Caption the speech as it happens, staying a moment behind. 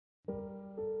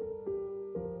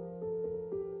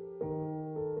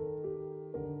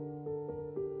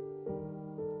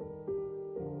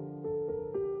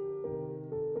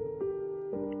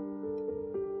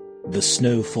The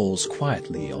snow falls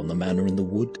quietly on the manor in the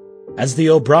wood, as the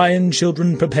O'Brien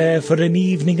children prepare for an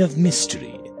evening of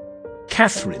mystery.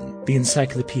 Catherine, the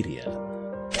encyclopedia.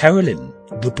 Carolyn,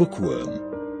 the bookworm.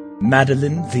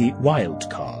 Madeline, the wild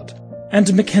card.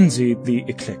 And Mackenzie, the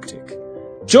eclectic.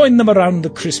 Join them around the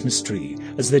Christmas tree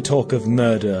as they talk of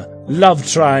murder, love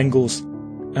triangles,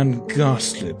 and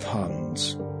ghastly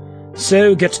puns.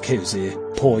 So get cozy,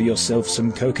 pour yourself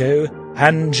some cocoa,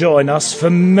 and join us for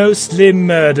mostly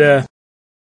murder.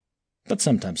 But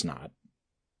sometimes not.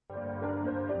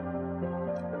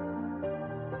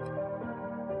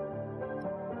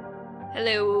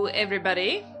 Hello,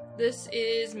 everybody. This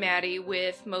is Maddie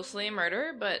with Mostly a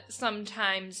Murder, but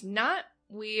sometimes not.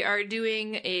 We are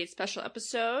doing a special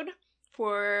episode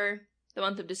for the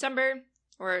month of December,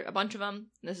 or a bunch of them.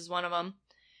 This is one of them.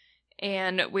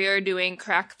 And we are doing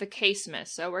Crack the Casement.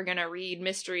 So we're going to read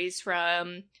mysteries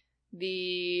from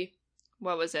the,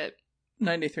 what was it?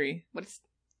 93. What's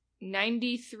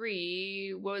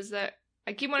 93? What was that?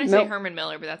 I keep wanting to say Herman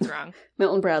Miller, but that's wrong.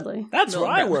 Milton Bradley. That's where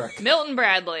I work. Milton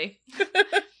Bradley.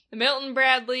 The Milton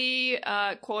Bradley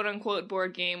quote-unquote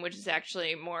board game, which is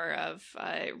actually more of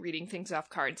reading things off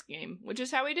cards game, which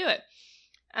is how we do it.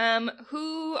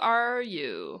 Who are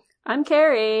you? I'm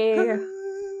Carrie.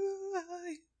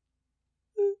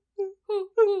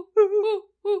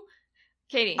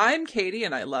 Katie. I'm Katie,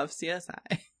 and I love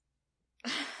CSI.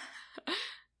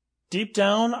 Deep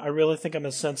down, I really think I'm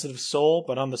a sensitive soul,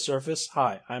 but on the surface,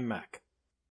 hi, I'm Mac.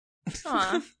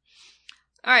 Aw.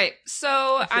 All right,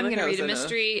 so I'm like going to read a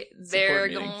mystery. They're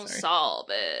meeting, going to sorry. solve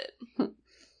it.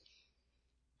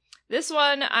 This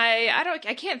one,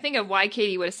 I can't think of why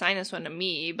Katie would assign this one to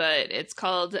me, but it's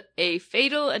called A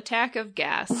Fatal Attack of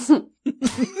Gas.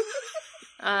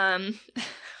 I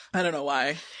don't know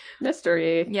why.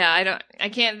 Mystery. Yeah, I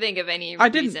can't think of any I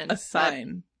reason. didn't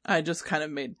assign. I just kind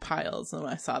of made piles, and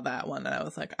when I saw that one, and I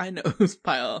was like, I know whose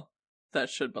pile that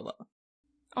should belong.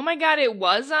 Oh my god, it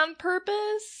was on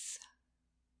purpose?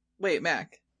 Wait,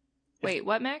 Mac. Wait,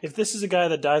 what, Mac? If this is a guy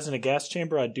that dies in a gas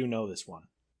chamber, I do know this one.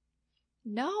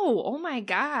 No, oh my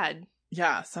god.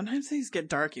 Yeah, sometimes things get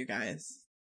dark, you guys.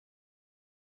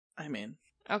 I mean.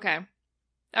 Okay.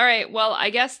 All right, well,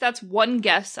 I guess that's one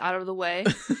guess out of the way.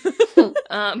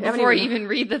 Before I even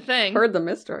read the thing. Heard the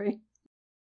mystery.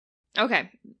 Okay.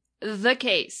 The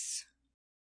case.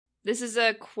 This is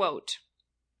a quote.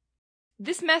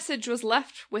 This message was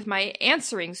left with my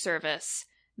answering service,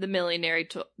 the millionaire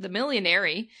told the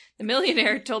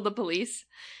police.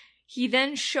 He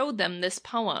then showed them this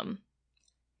poem.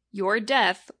 Your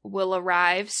death will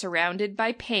arrive surrounded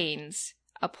by pains,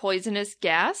 a poisonous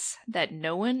gas that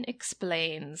no one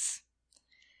explains.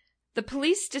 The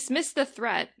police dismissed the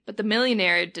threat, but the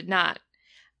millionaire did not.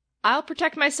 I'll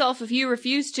protect myself if you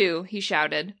refuse to, he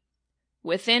shouted.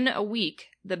 Within a week,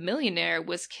 the millionaire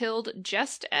was killed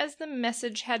just as the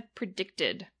message had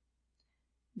predicted.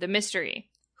 The mystery.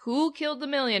 Who killed the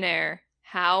millionaire?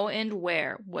 How and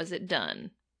where was it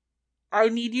done? I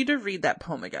need you to read that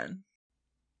poem again.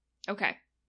 Okay.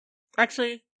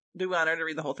 Actually, do we want her to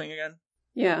read the whole thing again?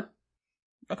 Yeah.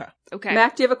 Okay.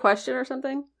 Mac, do you have a question or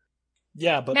something?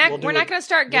 Yeah, but Mac, we'll do we're it. not going to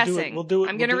start guessing. We'll do it.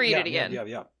 I'm going to read it again.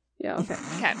 Yeah. Yeah, okay.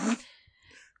 Okay.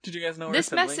 Did you guys know This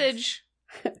her siblings? message...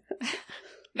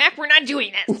 Mac, we're not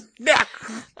doing this. Mac!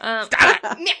 Stop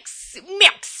it.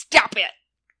 Mac, stop it.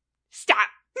 Stop.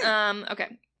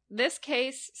 Okay.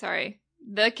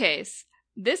 The case.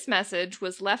 This message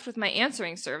was left with my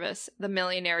answering service, the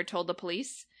millionaire told the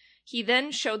police. He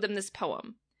then showed them this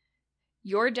poem.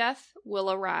 Your death will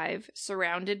arrive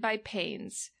surrounded by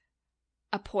pains,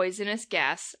 a poisonous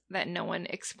gas that no one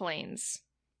explains.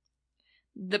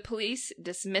 The police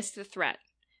dismissed the threat,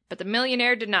 but the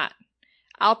millionaire did not.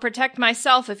 I'll protect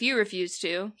myself if you refuse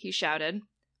to, he shouted.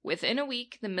 Within a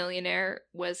week, the millionaire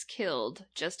was killed,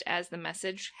 just as the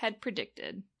message had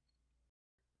predicted.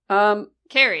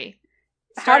 Carrie,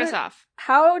 start us off.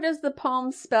 How does the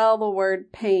poem spell the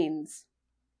word pains?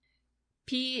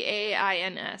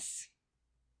 Pains.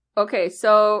 Okay,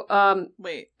 so,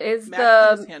 Wait, is Mac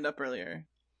had his the hand up earlier.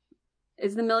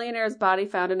 is the millionaire's body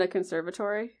found in a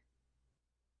conservatory?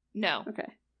 No.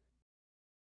 Okay.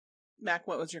 Mac,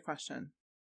 what was your question?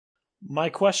 My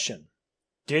question.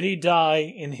 Did he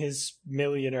die in his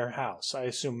millionaire house? I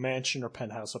assume mansion or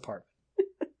penthouse apartment.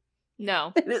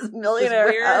 No. In his millionaire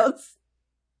where- house.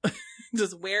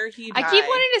 Just where he died. I keep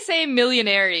wanting to say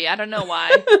millionary. I don't know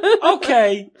why.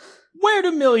 Okay, where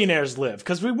do millionaires live?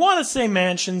 Because we want to say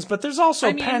mansions, but there's also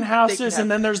I mean, they penthouses, could have-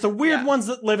 and then there's the weird yeah. ones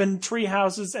that live in tree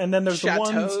houses, and then there's the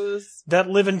ones Chateaus. that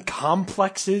live in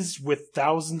complexes with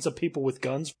thousands of people with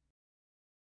guns.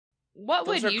 What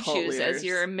Those would are you cult choose leaders. as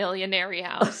your millionary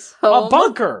house? A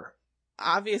bunker!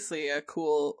 obviously a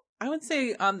cool, I would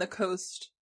say on the coast.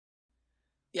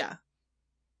 Yeah.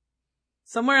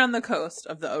 Somewhere on the coast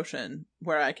of the ocean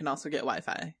where I can also get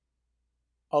Wi-Fi.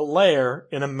 A lair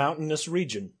in a mountainous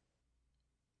region.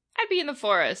 I'd be in the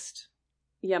forest.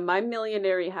 Yeah, my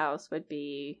millionary house would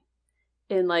be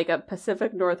in like a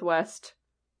Pacific Northwest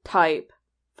type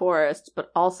forest,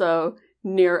 but also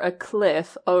near a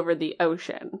cliff over the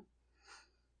ocean.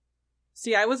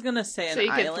 See, I was gonna say an So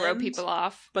you island, could throw people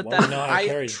off. but Well, we then know how I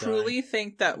Carrie's truly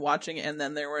think that watching it and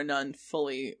then there were none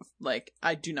fully, like,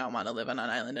 I do not want to live on an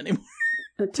island anymore.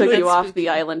 It took That's you off spooky. the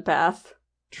island path.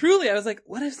 Truly, I was like,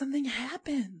 what if something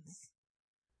happens?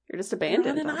 You're just You're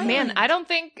abandoned. on an on island. Man, I don't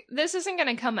think this isn't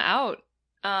going to come out.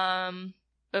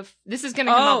 This is going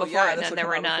to come out before it, and this then will there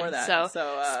come were out before none. that.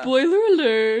 So, spoiler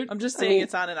alert. I'm just I saying mean-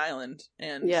 it's on an island,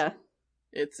 and Yeah.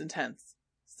 it's intense.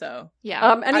 So,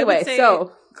 Yeah. Anyway, I would say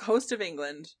so coast of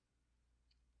England,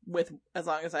 with as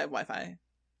long as I have Wi-Fi.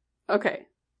 okay.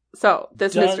 So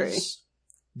this Does mystery.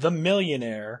 the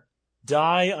millionaire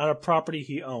die on a property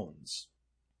he owns?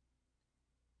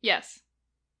 Yes.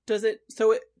 Does it?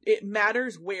 So it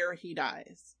matters where he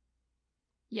dies.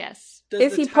 Yes. Does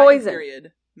Is the he time poisoned?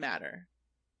 period matter?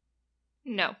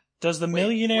 No. Does the Wait,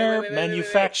 millionaire wait.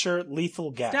 manufacture lethal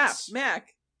gas? Stop,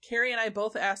 Mac. Carrie and I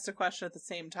both asked a question at the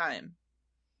same time.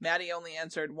 Maddie only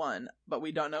answered one, but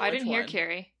we don't know. I which didn't hear one.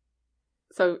 Carrie.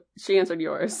 So she answered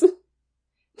yours.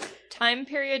 Time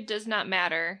period does not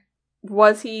matter.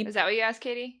 Was he Is that what you asked,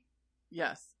 Katie?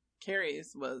 Yes,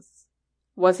 Carrie's was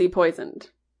poisoned?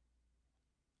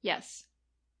 Yes.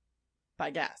 by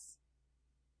gas.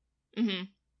 Mm-hmm.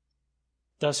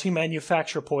 Does he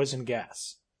manufacture poison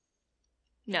gas?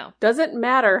 No. Does it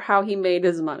matter how he made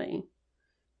his money?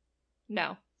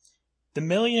 No. The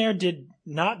millionaire did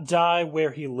not die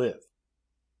where he lived.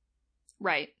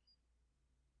 Right.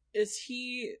 Is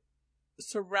he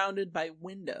surrounded by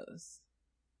windows?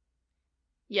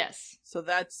 Yes. So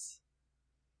that's,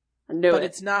 I knew but it.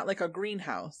 it's not like a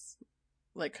greenhouse,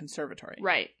 like conservatory.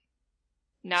 Right.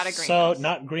 Not a greenhouse. So,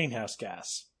 not greenhouse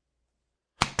gas.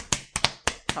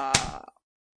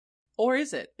 Or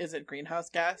is it? Is it greenhouse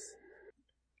gas?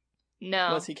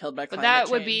 No. Was he killed by But climate that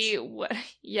change? would be what?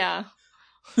 Yeah.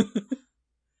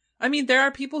 I mean, there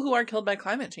are people who are killed by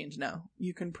climate change now.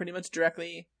 You can pretty much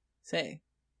directly say.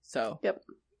 So. Yep.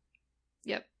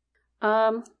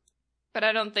 But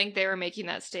I don't think they were making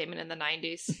that statement in the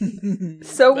 90s.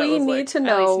 So That we was need like- to At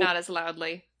know. least not as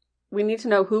loudly. We need to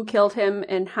know who killed him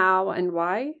and how and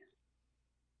why.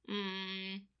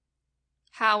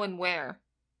 How and where?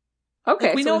 Okay,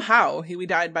 Like, we so know how we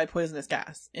died by poisonous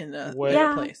gas in a Where- later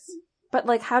Yeah. place. But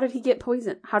like, how did he get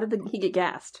poisoned? How did he get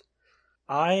gassed?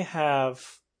 I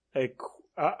have a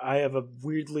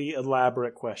weirdly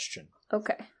elaborate question.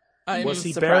 Okay. I'm Was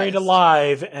he surprised. buried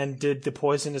alive, and did the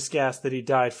poisonous gas that he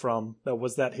died from,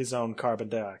 was that his own carbon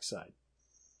dioxide?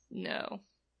 No.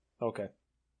 Okay.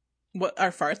 What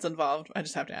are farts involved? I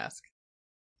just have to ask.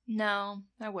 No.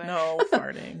 I wish. No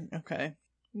farting. Okay.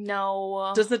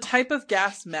 No. Does the type of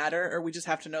gas matter, or we just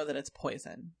have to know that it's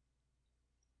poison?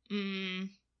 You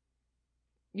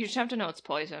just have to know it's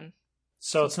poison.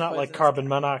 So it's not like Poisonous carbon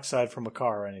monoxide from a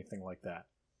car or anything like that.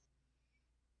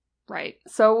 Right.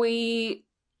 So we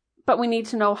need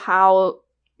to know how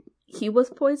he was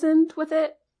poisoned with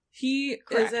it.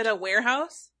 Is it a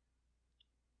warehouse?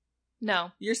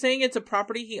 No. You're saying it's a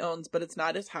property he owns, but it's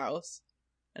not his house,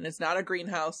 and it's not a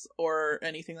greenhouse or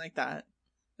anything like that.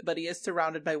 But he is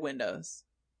surrounded by windows.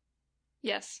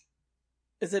 Yes.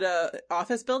 Is it a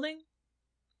office building?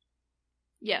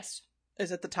 Yes.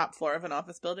 Is it the top floor of an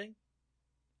office building?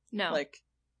 No. Like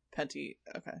Penty.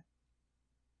 Okay.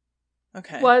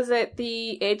 Okay. Was it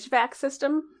the HVAC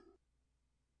system?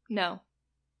 No.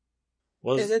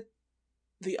 Was Is it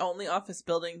the only office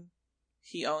building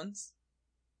he owns?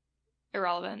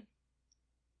 Irrelevant.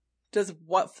 Does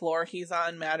what floor he's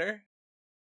on matter?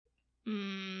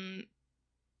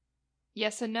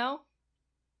 Yes and no?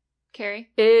 Carrie?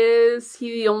 Is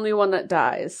he the only one that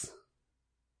dies?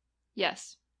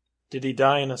 Yes. Did he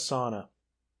die in a sauna?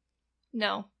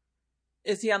 No.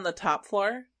 Is he on the top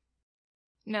floor?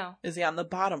 No. Is he on the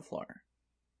bottom floor?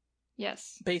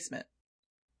 Yes. Basement.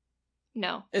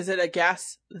 No. Is it a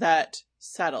gas that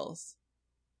settles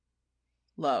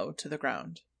low to the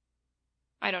ground?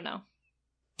 I don't know.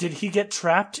 Did he get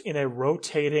trapped in a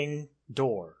rotating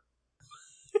door?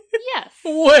 Yes.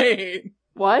 Wait.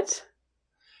 What?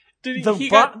 Did he, The he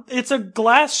bo- got, It's a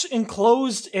glass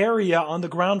enclosed area on the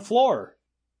ground floor.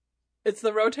 it's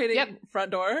the rotating Yep.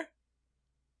 front door?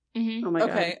 Mm-hmm. Oh my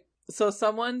Okay. So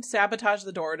someone sabotaged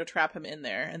the door to trap him in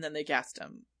there, and then they gassed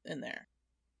him in there.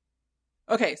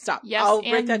 Okay, stop. Yes I'll and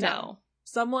break that no. down.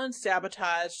 Someone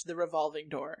sabotaged the revolving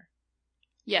door.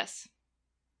 Yes.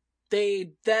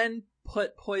 They then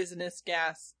put poisonous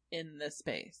gas in the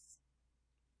space.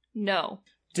 No.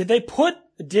 Did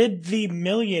the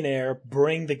millionaire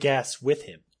bring the gas with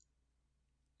him?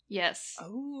 Yes.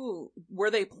 Oh,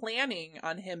 were they planning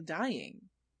on him dying?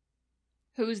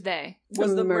 Who's they?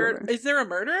 Was the murder. Is there a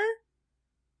murder?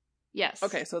 Yes.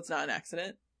 Okay, so it's not an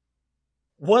accident.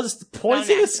 Was the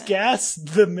poisonous accident. gas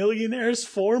the millionaire's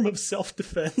form of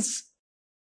self-defense?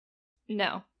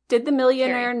 No. Did the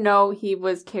millionaire know he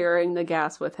was carrying the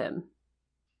gas with him?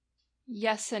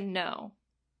 Yes and no.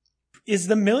 Is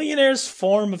the millionaire's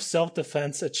form of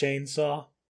self-defense a chainsaw?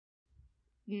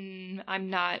 I'm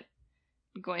not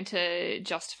going to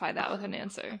justify that with an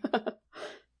answer.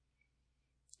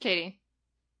 Katie.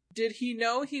 Did he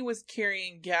know he was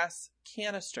carrying gas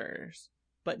canisters,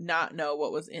 but not know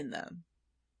what was in them?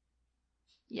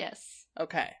 Yes.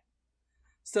 Okay.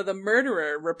 So the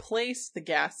murderer replaced the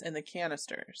gas in the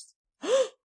canisters.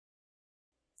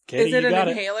 Katie, Is it you an got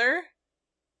it. inhaler?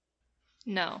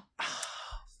 No.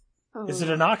 Is it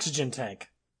an oxygen tank?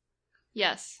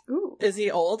 Yes. Ooh. Is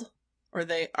he old?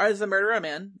 Is the murderer a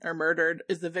man? Or murdered?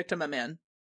 Is the victim a man?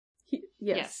 Yes.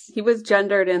 Yes. He was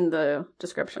gendered in the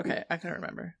description. Okay, I can't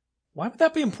remember. Why would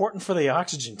that be important for the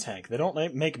oxygen tank? They don't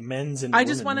make men's and I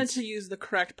just women's. wanted to use the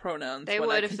correct pronouns. They when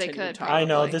would I if they continued could, talking. I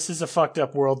know, probably. this is a fucked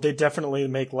up world. They definitely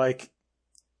make, like,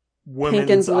 and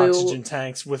women's blue. oxygen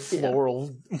tanks with Yeah.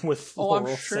 floral, Oh, I'm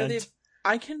floral sure scent.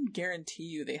 I can guarantee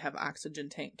you they have oxygen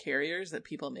tank carriers that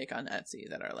people make on Etsy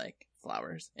that are like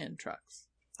flowers and trucks.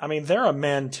 I mean, there are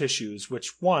man tissues,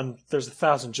 which, one, there's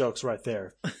 1,000 jokes right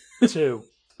there. Two,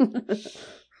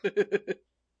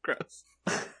 Gross.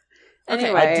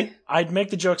 Anyway, I'd make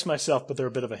the jokes myself, but they're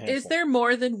a bit of a handful. Is there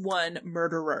more than one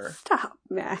murderer? stop,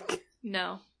 Mac.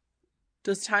 No.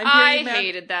 Does time I period matter?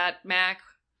 hated that, Mac.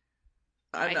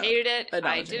 I hated it. I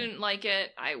acknowledging didn't like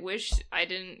it. I wish I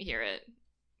didn't hear it.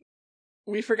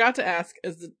 We forgot to ask: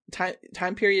 is the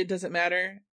time period doesn't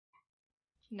matter,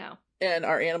 No. and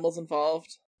are animals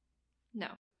involved? No.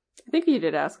 I think you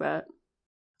did ask that.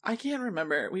 I can't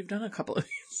remember. We've done a couple of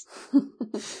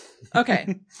these.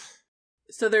 Okay,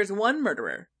 so there's one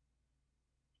murderer.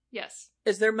 Yes.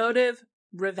 Is their motive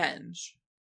revenge?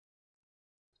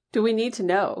 Do we need to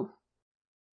know?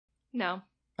 No.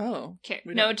 Oh,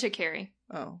 we No don't- to Carrie.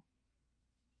 Oh,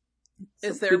 So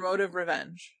is their motive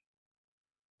revenge?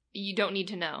 You don't need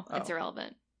to know. It's Oh.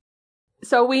 irrelevant.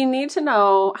 So we need to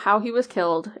know how he was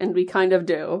killed, and we kind of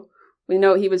do. We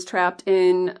know he was trapped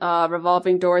in a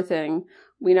revolving door thing.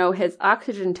 We know his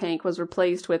oxygen tank was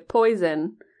replaced with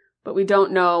poison, but we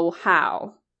don't know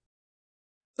how.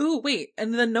 Ooh, wait,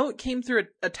 and the note came through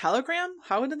a telegram?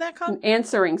 How did that come? An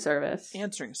answering service.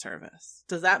 Answering service.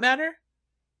 Does that matter?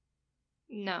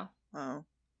 No. Oh.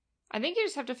 I think you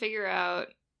just have to figure out.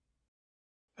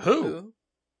 Who?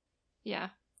 Yeah.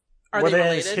 Are Were they they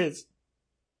related? his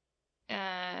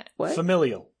What?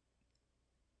 familial,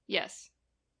 Yes.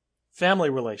 family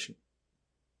relation,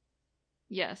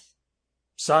 Yes.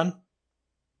 son,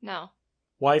 No.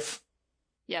 wife?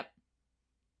 Yep.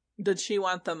 Did she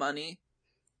want the money?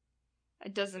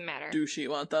 It doesn't matter. Do she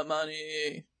want the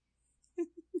money?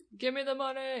 Give me the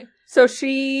money. So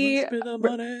she Let's be the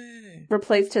money.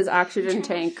 replaced his oxygen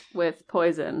tank with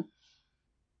poison,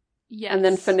 Yes. and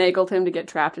then finagled him to get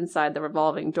trapped inside the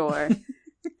revolving door.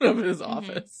 Of his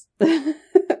office.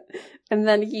 And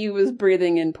then he was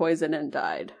breathing in poison and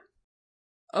died.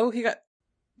 Oh, he got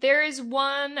There is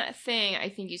one thing I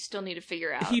think you still need to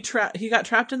figure out. he got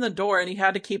trapped in the door and he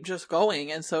had to keep just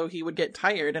going, and so he would get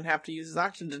tired and have to use his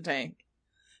oxygen tank.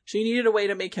 She needed a way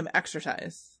to make him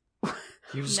exercise.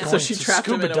 He was No. going So she to trapped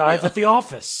him scuba in a dive wheel. at the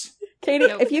office. Katie,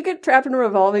 Nope. if you get trapped in a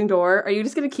revolving door, are you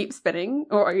just going to keep spinning?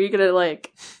 Or are you going to,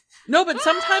 like... No, but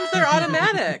sometimes they're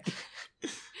automatic.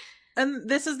 And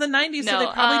this is the 90s, so No, they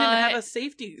probably didn't have a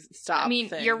safety stop I mean,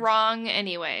 thing. you're wrong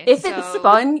anyway. If so... it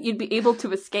spun, you'd be able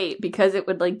to escape because it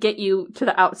would, like, get you to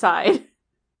the outside.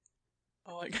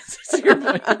 Oh, I guess I see your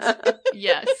point.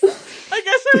 Yes. I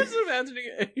guess I was imagining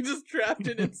it. He just trapped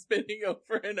in and spinning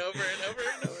over and over and over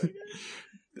and over again.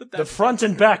 But The that's front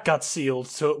and back got sealed,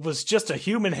 so it was just a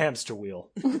human hamster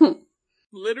wheel.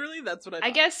 literally that's what I thought.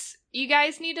 I guess you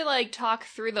guys need to, like, talk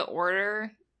through the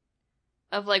order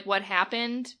of, like, what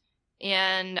happened,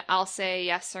 and I'll say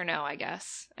yes or no, I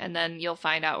guess. And then you'll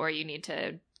find out where you need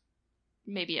to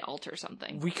maybe alter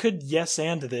something. We could yes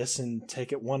and this and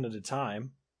take it one at a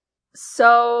time.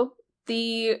 So,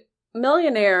 the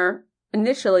millionaire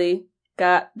initially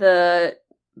got the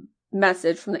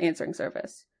message from the answering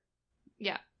service.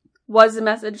 Yeah. Was the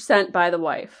message sent by the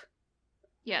wife?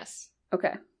 Yes.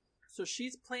 Okay. So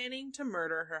she's planning to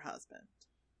murder her husband.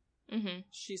 Mm-hmm.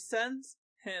 She sends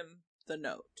him the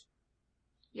note.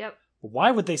 Yep.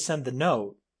 Why would they send the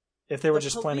note if they were The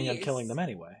just planning on police killing them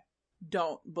anyway?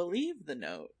 Don't believe the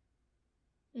note.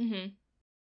 Mm-hmm.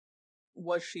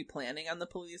 Was she planning on the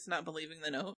police not believing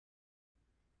the note?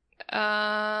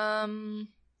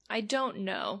 I don't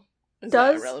know. Is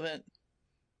Does- that irrelevant?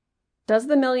 Does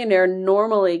the millionaire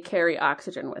normally carry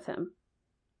oxygen with him?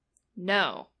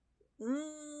 No.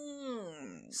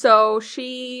 So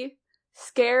she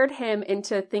scared him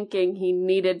into thinking he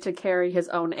needed to carry his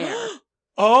own air.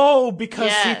 Oh, because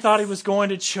he Yes. thought he was going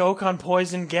to choke on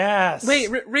poison gas. Wait,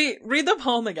 read the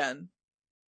poem again.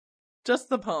 Just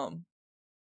the poem.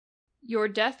 Your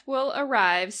death will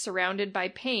arrive surrounded by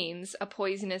pains, a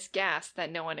poisonous gas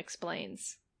that no one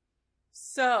explains.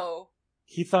 So,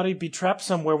 He thought he'd be trapped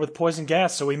somewhere with poison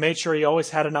gas, so he made sure he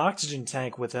always had an oxygen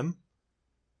tank with him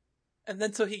and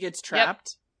then so he gets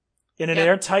trapped. in an Yep.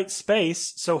 airtight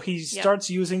space, so he starts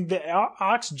using the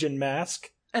oxygen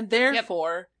mask. And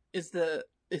therefore is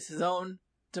his own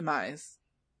demise.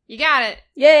 You got it.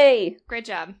 Yay! Great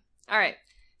job. All right.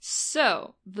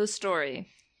 So, the story.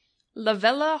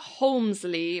 Lavella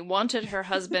Holmesley wanted her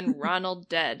husband Ronald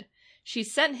dead. She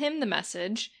sent him the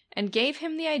message and gave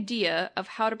him the idea of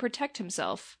how to protect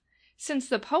himself. Since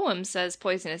the poem says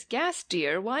poisonous gas,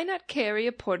 dear, why not carry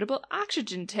a portable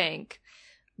oxygen tank?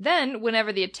 Then,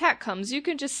 whenever the attack comes, you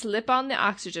can just slip on the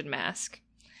oxygen mask.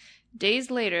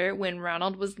 Days later, when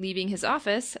Ronald was leaving his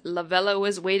office, Lavella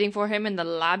was waiting for him in the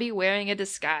lobby wearing a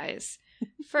disguise.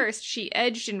 First, she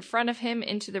edged in front of him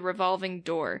into the revolving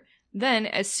door. Then,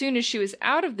 as soon as she was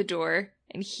out of the door,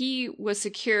 and he was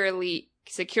securely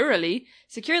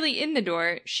in the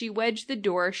door, she wedged the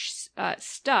door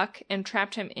stuck and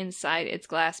trapped him inside its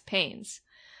glass panes.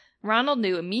 Ronald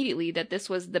knew immediately that this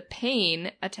was the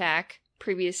pain attack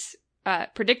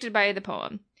predicted by the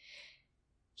poem.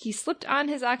 He slipped on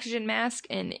his oxygen mask,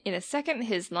 and in a second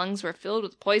his lungs were filled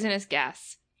with poisonous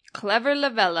gas. Clever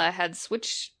Lavella had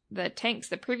switched the tanks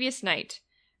the previous night.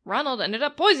 Ronald ended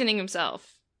up poisoning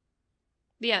himself.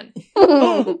 The end.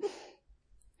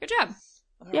 Good job.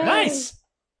 Yay. Nice!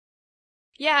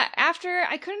 Yeah, after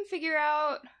I couldn't figure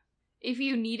out if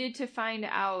you needed to find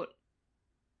out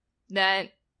that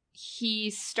he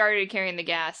started carrying the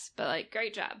gas, but like,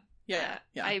 great job. Yeah.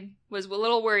 I was a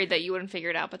little worried that you wouldn't figure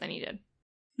it out, but then you did.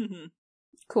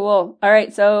 Cool. All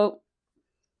right, so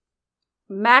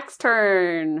Mac's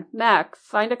turn. Mac,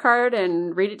 find a card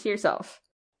and read it to yourself.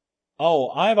 Oh,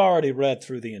 I've already read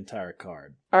through the entire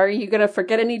card. Are you going to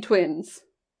forget any twins?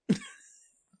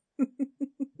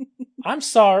 I'm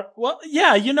sorry. Well,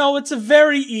 yeah, it's a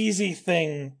very easy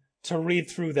thing to read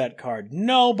through that card.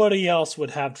 Nobody else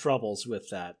would have troubles with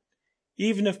that,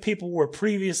 even if people were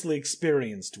previously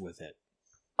experienced with it.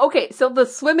 Okay, so the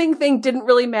swimming thing didn't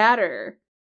really matter.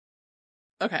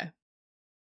 Okay.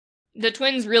 The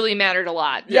twins really mattered a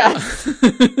lot. Yes.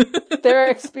 Their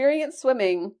experience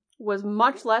swimming was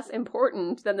much less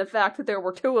important than the fact that there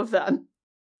were two of them.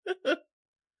 All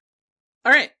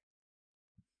right.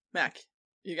 Mac,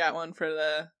 you got one for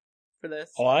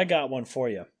this? Oh, I got one for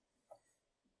you.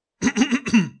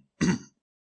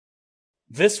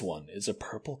 This one is a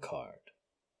purple card,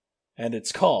 and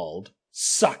it's called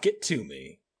Sock It To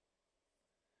Me.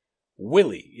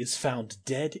 Willie is found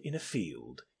dead in a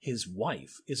field. His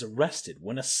wife is arrested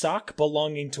when a sock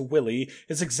belonging to Willie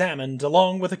is examined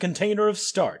along with a container of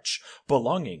starch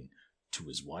belonging to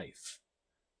his wife.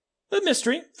 The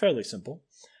mystery, fairly simple.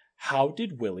 How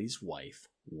did Willie's wife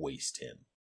waste him?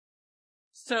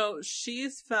 So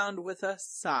she's found with a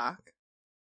sock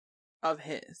of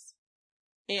his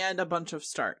and a bunch of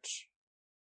starch.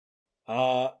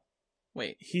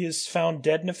 Wait. He is found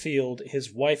dead in a field.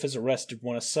 His wife is arrested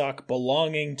when a sock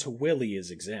belonging to Willie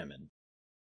is examined.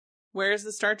 Where is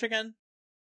the starch again?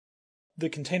 The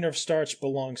container of starch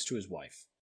belongs to his wife.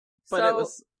 But So, it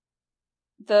was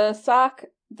the sock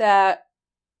that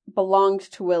belonged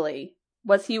to Willie,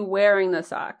 was he wearing the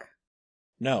sock?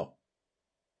 No.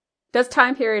 Does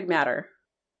time period matter?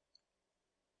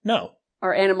 No.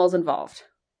 Are animals involved?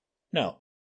 No.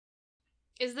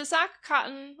 Is the sock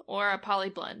cotton or a poly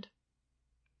blend?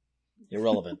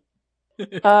 Irrelevant.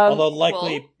 although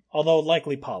wool?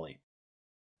 likely poly.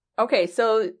 Okay,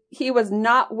 so he was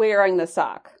not wearing the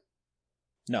sock.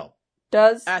 No.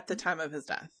 Does at the time of his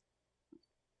death.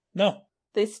 No.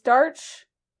 the starch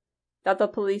that the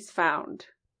police found,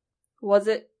 was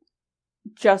it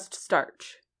just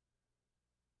starch?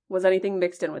 Was anything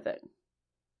mixed in with it?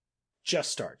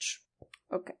 Just starch.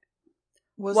 Okay.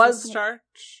 Was Was- the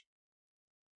starch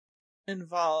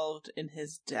involved in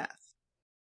his death?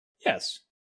 Yes.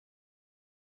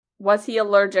 Was he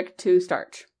allergic to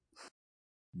starch?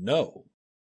 No.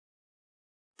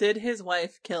 Did his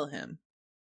wife kill him?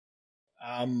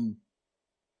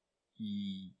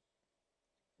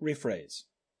 Rephrase.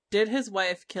 Did his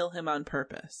wife kill him on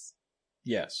purpose?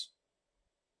 Yes.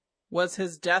 Was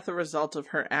his death a result of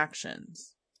her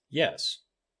actions? Yes.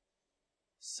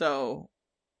 So,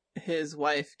 his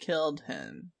wife killed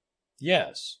him.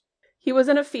 Yes. He was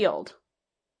in a field.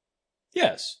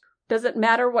 Yes. Does it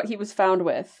matter what he was found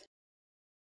with?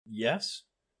 Yes.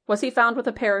 Was he found with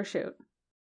a parachute?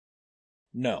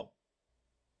 No.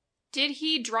 Did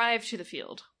he drive to the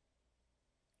field?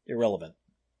 Irrelevant.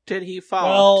 Did he fall?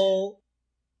 Well,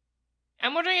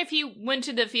 I'm wondering if he went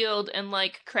to the field and,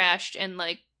 like, crashed and,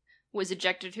 like, was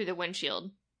ejected through the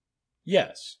windshield.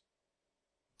 yes.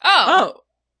 Oh!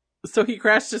 So he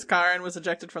crashed his car and was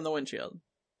ejected from the windshield.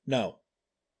 No.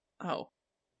 Oh.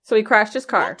 So he crashed his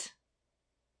car. What?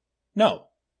 No.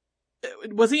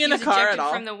 Was he in He a was car ejected at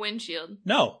all? from the windshield.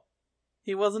 No.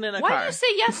 He wasn't in a Why car. do you say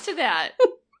yes to that?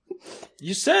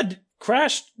 You said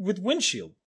crashed with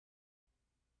windshield.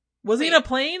 Was he in Wait. a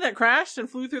plane that crashed and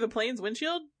flew through the plane's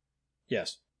windshield?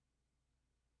 Yes.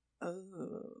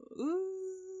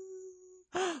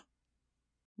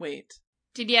 Wait.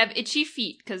 Did he have itchy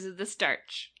feet because of the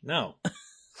starch? No.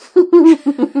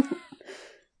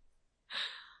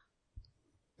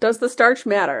 Does the starch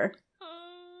matter?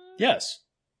 Yes.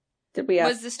 Did we ask?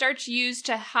 Was the starch used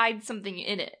to hide something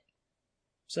in it?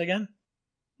 Say again?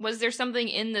 Was there something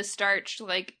in the starch,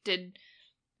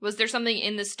 was there something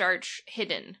in the starch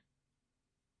hidden?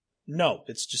 No,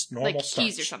 it's just normal Like starch.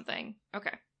 keys or something.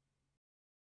 Okay.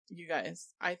 You guys,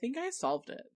 I think I solved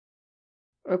it.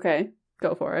 Okay,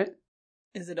 go for it.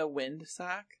 Is it a wind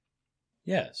sock?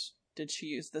 Yes. Did she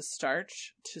use the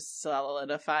starch to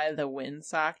solidify the wind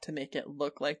sock to make it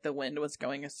look like the wind was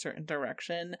going a certain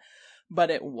direction, but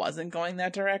it wasn't going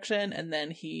that direction, and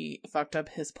then he fucked up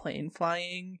his plane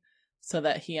flying so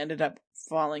that he ended up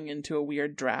falling into a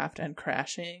weird draft and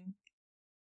crashing?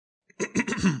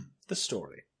 The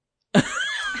story. I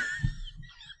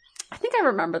think I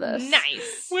remember this.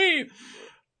 Nice. Wait.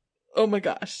 Oh my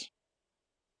gosh.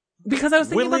 Because I was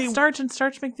thinking Willie- about starch, and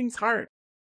starch make things hard.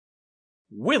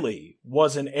 Willie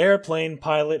was an airplane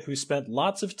pilot who spent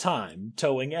lots of time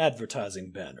towing advertising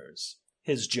banners.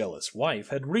 His jealous wife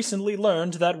had recently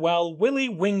learned that while Willie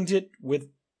winged it with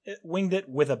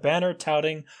a banner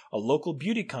touting a local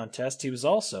beauty contest, he was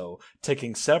also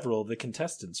taking several of the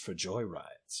contestants for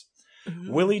joyrides.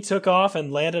 Willie took off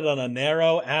and landed on a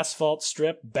narrow asphalt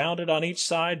strip bounded on each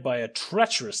side by a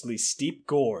treacherously steep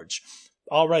gorge.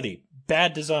 Already,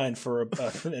 bad design for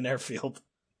an airfield.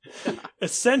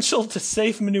 Essential to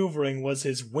safe maneuvering was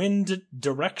his wind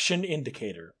direction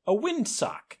indicator, a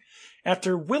windsock.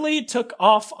 After Willie took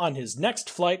off on his next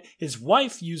flight, his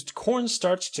wife used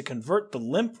cornstarch to convert the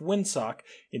limp windsock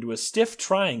into a stiff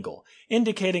triangle,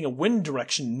 indicating a wind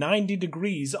direction 90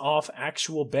 degrees off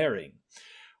actual bearing.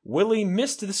 Willie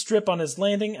missed the strip on his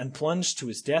landing and plunged to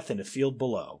his death in a field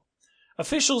below.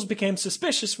 Officials became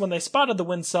suspicious when they spotted the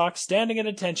windsock standing at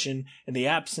attention in the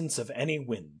absence of any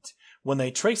wind. When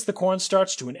they traced the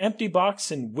cornstarch to an empty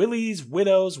box in Willie's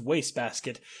widow's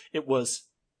wastebasket, it was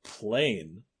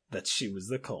plain that she was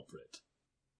the culprit.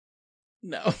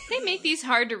 No. They make these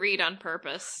hard to read on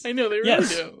purpose. I know, they really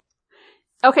Yes. do.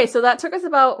 Okay, so that took us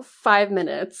about 5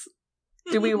 minutes.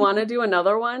 Do we want to do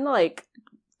another one? Like,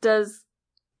 does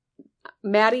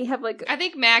Maddie have like... I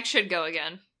think Max should go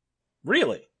again.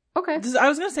 Really? Okay. I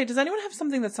was going to say, does anyone have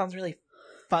something that sounds really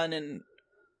fun and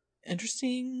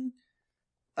interesting?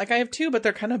 Like, I have two, but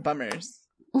they're kind of bummers.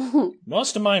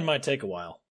 Most of mine might take a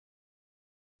while.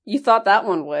 You thought that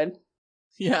one would.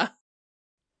 Yeah.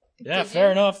 Yeah, Did fair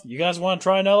you? enough. You guys want to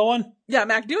try another one? Yeah,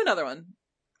 Mac, do another one.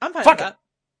 I'm fine Fuck with it.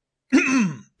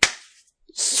 that.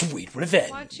 Sweet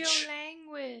revenge. Watch your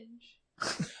language.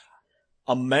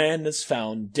 A man is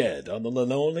found dead on the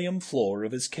linoleum floor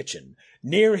of his kitchen.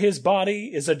 Near his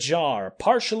body is a jar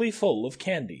partially full of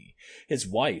candy. His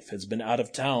wife has been out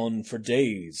of town for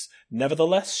days.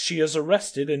 Nevertheless, she is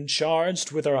arrested and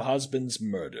charged with her husband's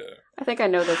murder. I think I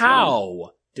know this one.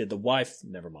 How did the wife...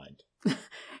 Never mind.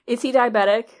 Is he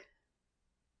diabetic?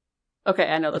 Okay,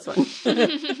 I know this one.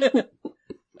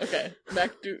 Okay,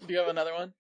 Mac, do you have another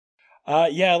one?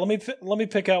 Yeah, let me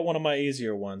pick out one of my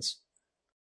easier ones.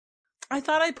 I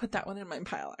thought I put that one in my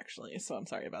pile, actually, so I'm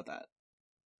sorry about that.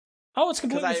 Oh, it's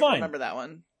Because completely I fine. remember that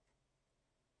one.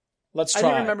 Let's I try.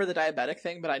 didn't remember the diabetic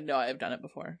thing, but I know I've done it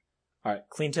before. All right,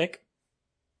 clean take.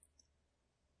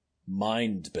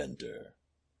 Mindbender.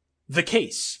 The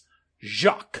case.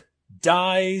 Jacques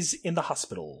dies in the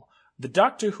hospital. The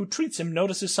doctor who treats him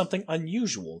notices something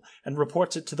unusual and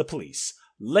reports it to the police.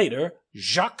 Later,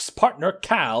 Jacques' partner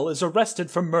Cal is arrested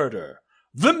for murder.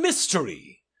 The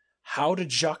mystery! How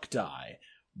did Jacques die?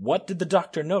 What did the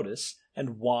doctor notice?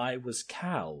 And why was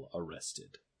Cal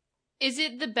arrested? Is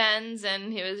it the Benz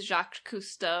and it was Jacques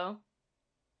Cousteau?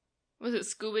 Was it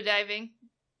scuba diving?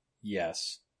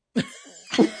 Yes. Wait,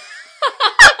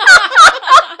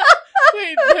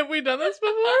 have we done this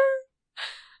before?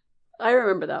 I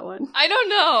remember that one. I don't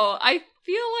know. I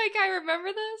feel like I remember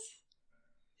this.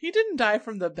 He didn't die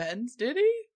from the bends, did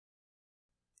he?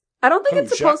 I don't think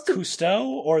it's supposed Jacques to. Cousteau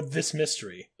or this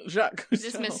mystery? Jacques Cousteau.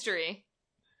 This mystery.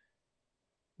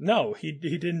 No, he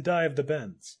didn't die of the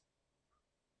bends.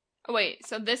 Oh, wait,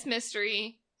 so this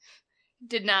mystery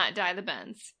did not die the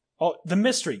Benz. Oh, the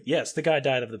mystery. Yes, the guy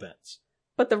died of the bends.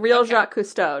 But the real Okay. Jacques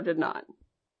Cousteau did not.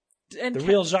 And The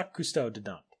real Jacques Cousteau did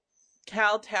not.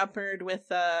 Cal tampered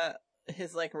with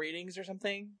his readings or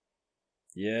something.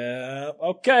 Yeah.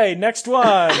 Okay, next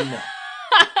one.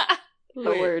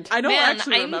 Lord. I don't Man,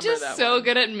 actually I'm remember just that so one.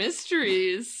 good at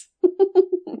mysteries.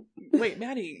 Wait,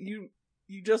 Maddie,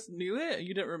 you just knew it?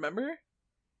 You didn't remember?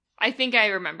 I think I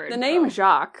remembered. The name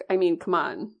Jacques, I mean, come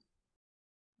on.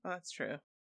 Oh, that's true.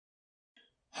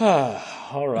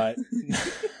 All right.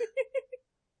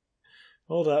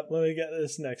 Hold up. Let me get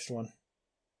this next one.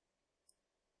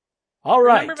 All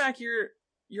right. Remember, Mac,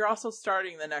 you're also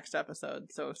starting the next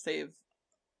episode, so save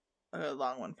a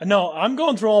long one. No, I'm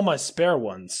going through all my spare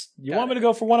ones. You Got want me it. to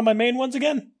go for one of my main ones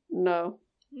again? No.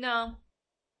 No.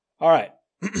 All right.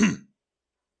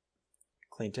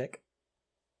 Clean tick.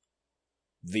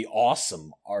 The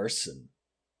Awesome Arson.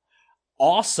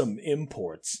 Awesome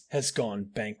Imports has gone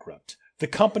bankrupt. The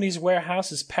company's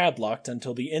warehouse is padlocked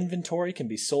until the inventory can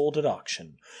be sold at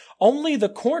auction. Only the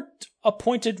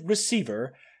court-appointed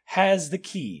receiver has the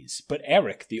keys, but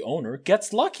Eric, the owner,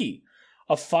 gets lucky.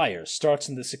 A fire starts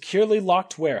in the securely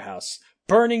locked warehouse,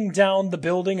 burning down the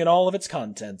building and all of its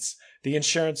contents. The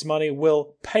insurance money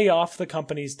will pay off the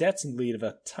company's debts and lead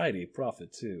a tidy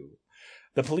profit, too.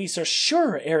 The police are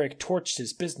sure Eric torched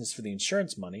his business for the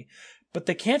insurance money, but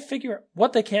they can't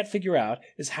figure out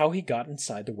is how he got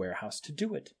inside the warehouse to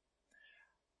do it.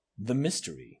 The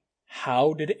mystery.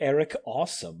 How did Eric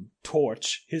Awesome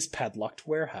torch his padlocked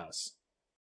warehouse?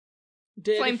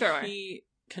 Did Flamethrower. he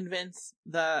convince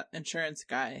the insurance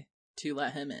guy to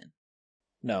let him in?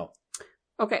 No.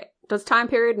 Okay. Does time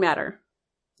period matter?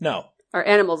 No. Are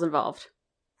animals involved?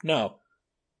 No.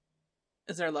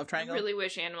 Is there a love I triangle? really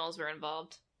wish animals were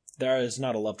involved. There is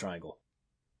not a love triangle.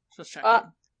 Just checking.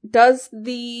 Does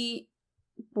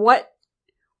what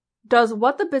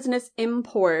the business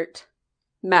import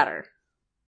matter?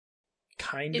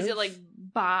 Kind Is of. it like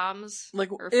bombs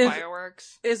Like, or if-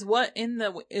 fireworks? Is what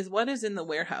is in the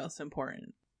warehouse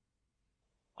important?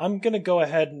 I'm going to go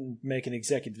ahead and make an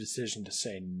executive decision to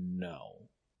say no.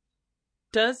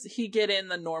 Does he get in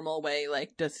the normal way?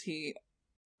 Like, does he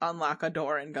unlock a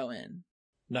door and go in?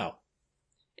 No.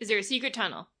 Is there a secret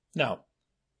tunnel? No.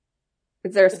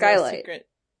 Is there a Is there a skylight? secret-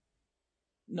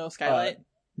 No skylight.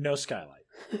 No skylight.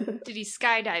 Did he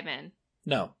skydive in?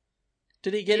 No.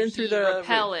 Did he get Did in through he the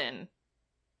rappel roof? in?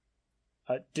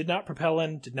 Did not propel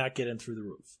in, did not get in through the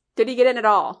roof. Did he get in at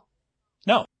all?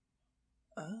 No.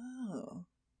 Oh.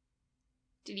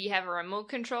 Did he have a remote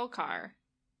control car?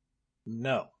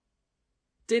 No.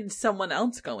 Did someone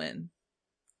else go in?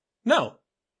 No.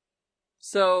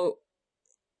 So,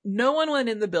 no one went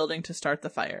in the building to start the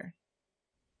fire.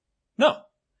 No.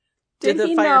 Did the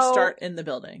he fire know- start in the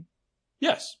building?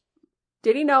 Yes.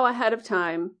 Did he know ahead of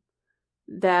time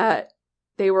that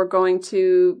they were going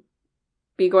to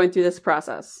be going through this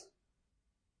process?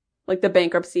 Like the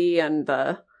bankruptcy and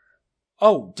the...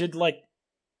 Oh, did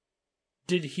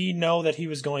he know that he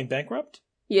was going bankrupt?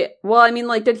 Yeah, well, I mean,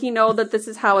 like, did he know that this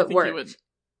is how I it think he worked? would-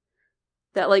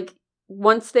 That, like,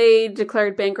 once they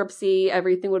declared bankruptcy,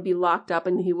 everything would be locked up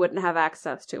and he wouldn't have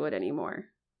access to it anymore.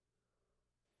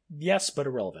 Yes, but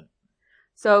irrelevant.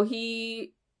 So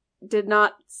he did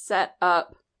not set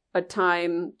up a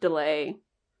time delay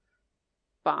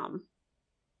bomb.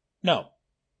 No.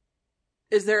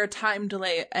 Is there a time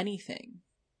delay at anything?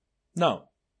 No.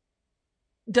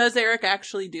 Does Eric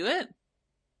actually do it?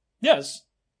 Yes.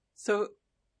 So,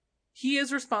 he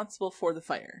is responsible for the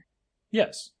fire,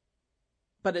 Yes.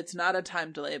 but it's not a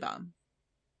time delay bomb.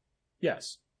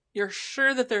 Yes. You're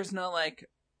sure that there's no,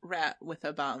 rat with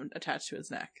a bomb attached to his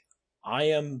neck? I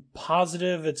am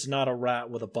positive it's not a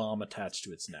rat with a bomb attached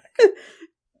to its neck.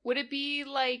 Would it be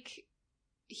like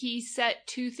he set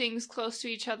two things close to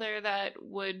each other that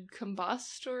would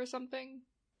combust or something?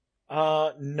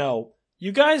 No.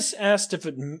 You guys asked if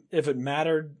it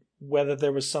mattered whether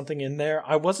there was something in there.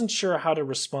 I wasn't sure how to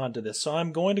respond to this, so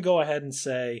I'm going to go ahead and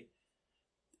say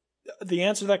the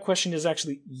answer to that question is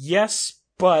actually yes,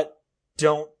 but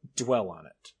don't dwell on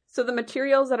it. So the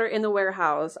materials that are in the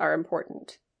warehouse are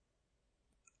important.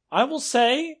 I will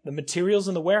say the materials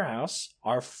in the warehouse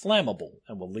are flammable,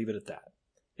 and we'll leave it at that.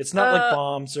 It's not like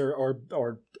bombs or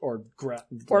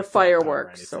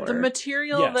fireworks. The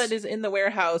material that is in the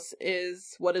warehouse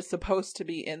is what is supposed to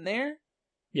be in there?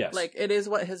 Yes. Like, it is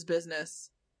what his business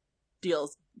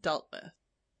dealt with.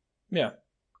 Yeah.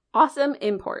 Awesome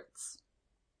imports.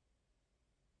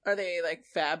 Are they, like,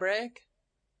 fabric?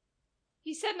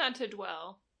 He said not to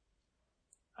dwell.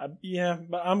 Yeah,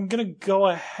 but I'm gonna go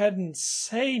ahead and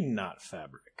say not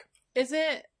fabric. Is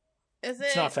it...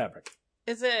 It's not fabric.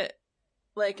 Is it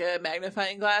like a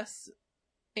magnifying glass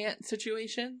ant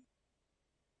situation?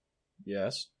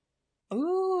 Yes.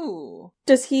 Ooh.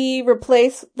 Does he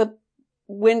replace the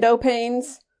window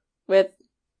panes with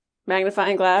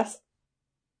magnifying glass?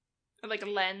 Or like a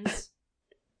lens.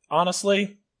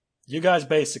 Honestly, you guys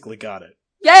basically got it.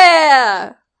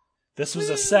 Yeah! This was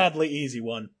a sadly easy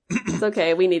one. It's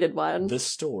okay, we needed one. The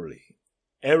story.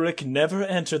 Eric never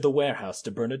entered the warehouse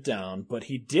to burn it down, but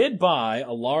he did buy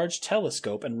a large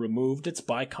telescope and removed its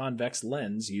biconvex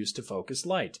lens used to focus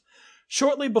light.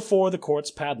 Shortly before the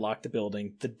courts padlocked the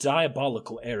building, the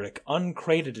diabolical Eric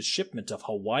uncrated a shipment of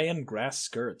Hawaiian grass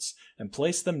skirts and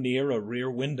placed them near a rear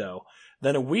window.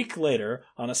 Then a week later,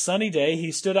 on a sunny day,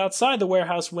 he stood outside the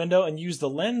warehouse window and used the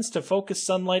lens to focus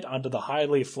sunlight onto the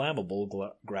highly flammable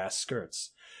grass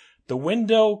skirts. The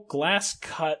window glass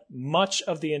cut much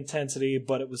of the intensity,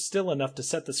 but it was still enough to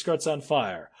set the skirts on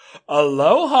fire.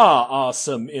 Aloha,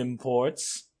 awesome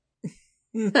imports!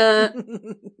 Cool.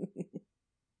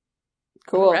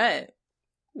 All right.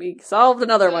 We solved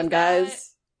another one,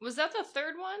 guys. Was that the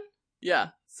third one?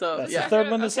 Yeah. So, That's yeah. the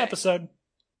third one this Okay. episode.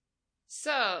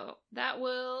 So, that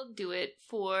will do it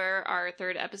for our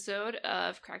third episode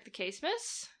of Crack the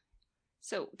Casemas.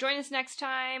 So, join us next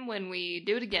time when we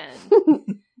do it again.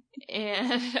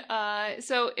 And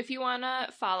so if you want to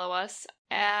follow us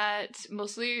at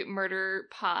Mostly Murder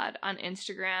Pod on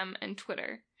Instagram and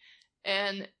Twitter.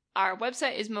 And our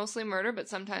website is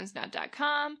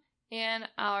moslymurderbutsometimesnot.com. And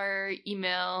our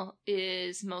email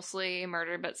is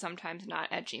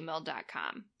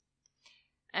moslymurderbutsometimesnot@gmail.com.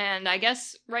 And I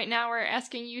guess right now we're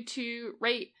asking you to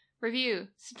rate, review,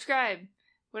 subscribe,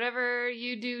 whatever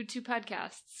you do to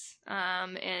podcasts.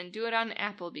 And do it on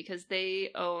Apple because they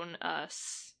own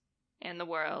us. And the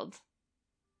world.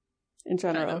 In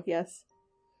general, yes.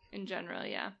 In general,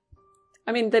 yeah.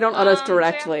 I mean, they don't own us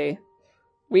directly.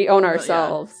 We own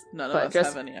ourselves. None of but us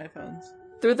just have any iPhones.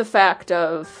 through the fact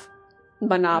of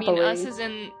monopoly. I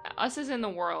mean, us is in the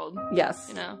world. Yes.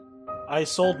 You know? I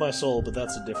sold my soul, but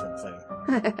that's a different thing.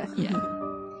 Yeah.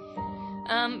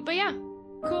 But yeah.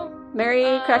 Cool. Merry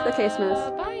Crack the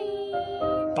Casemas.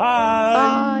 Bye.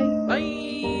 Bye! Bye!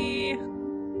 Bye!